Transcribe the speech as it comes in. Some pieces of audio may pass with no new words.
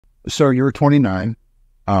So you're 29,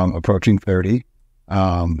 approaching 30.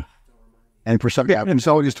 And for some, yeah, and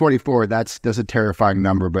so he's 24. That's a terrifying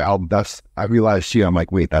number, but I realized, I'm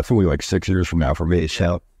like, wait, that's only like 6 years from now for me.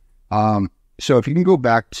 So if you can go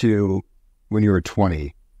back to when you were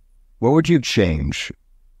 20, what would you change?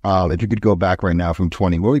 If you could go back right now from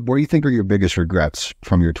 20, what do you think are your biggest regrets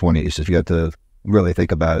from your 20s if you had to really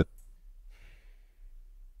think about it?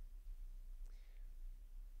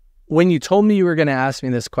 When you told me you were going to ask me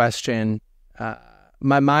this question,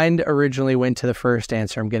 my mind originally went to the first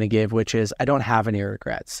answer I'm going to give, which is I don't have any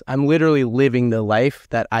regrets. I'm literally living the life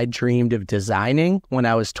that I dreamed of designing when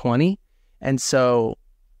I was 20. And so,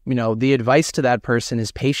 the advice to that person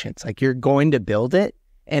is patience. Like, you're going to build it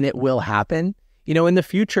and it will happen. In the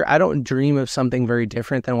future, I don't dream of something very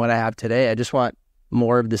different than what I have today. I just want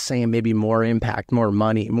more of the same, maybe more impact, more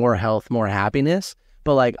money, more health, more happiness.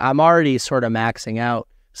 But like, I'm already sort of maxing out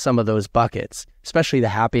some of those buckets, especially the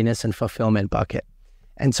happiness and fulfillment bucket.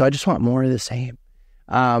 And so I just want more of the same.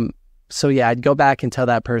 So yeah, I'd go back and tell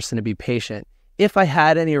that person to be patient. If I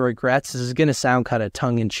had any regrets, this is going to sound kind of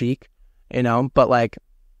tongue in cheek, but like,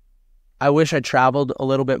 I wish I traveled a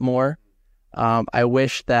little bit more. I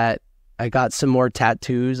wish that I got some more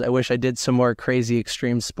tattoos. I wish I did some more crazy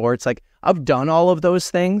extreme sports. Like, I've done all of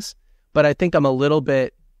those things, but I think I'm a little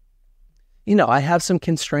bit, I have some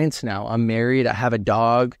constraints now. I'm married. I have a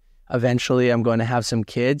dog. Eventually, I'm going to have some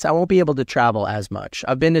kids. I won't be able to travel as much.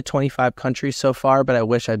 I've been to 25 countries so far, but I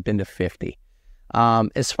wish I'd been to 50.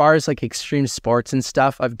 As far as like extreme sports and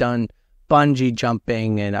stuff, I've done bungee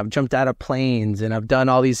jumping and I've jumped out of planes and I've done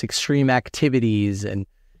all these extreme activities and,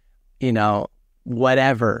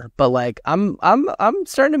 whatever. But like, I'm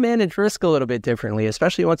starting to manage risk a little bit differently,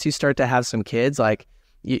 especially once you start to have some kids. Like,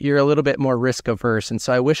 you're a little bit more risk averse. And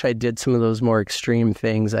so I wish I did some of those more extreme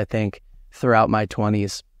things, I think, throughout my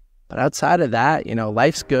 20s. But outside of that,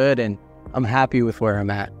 life's good and I'm happy with where I'm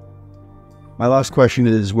at. My last question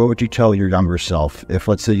is, what would you tell your younger self? If,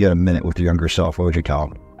 let's say, you had a minute with your younger self, what would you tell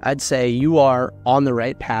him? I'd say you are on the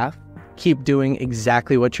right path. Keep doing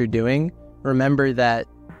exactly what you're doing. Remember that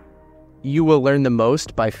you will learn the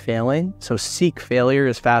most by failing. So seek failure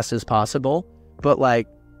as fast as possible. But like,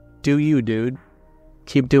 do you, dude.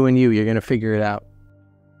 Keep doing you. You're going to figure it out.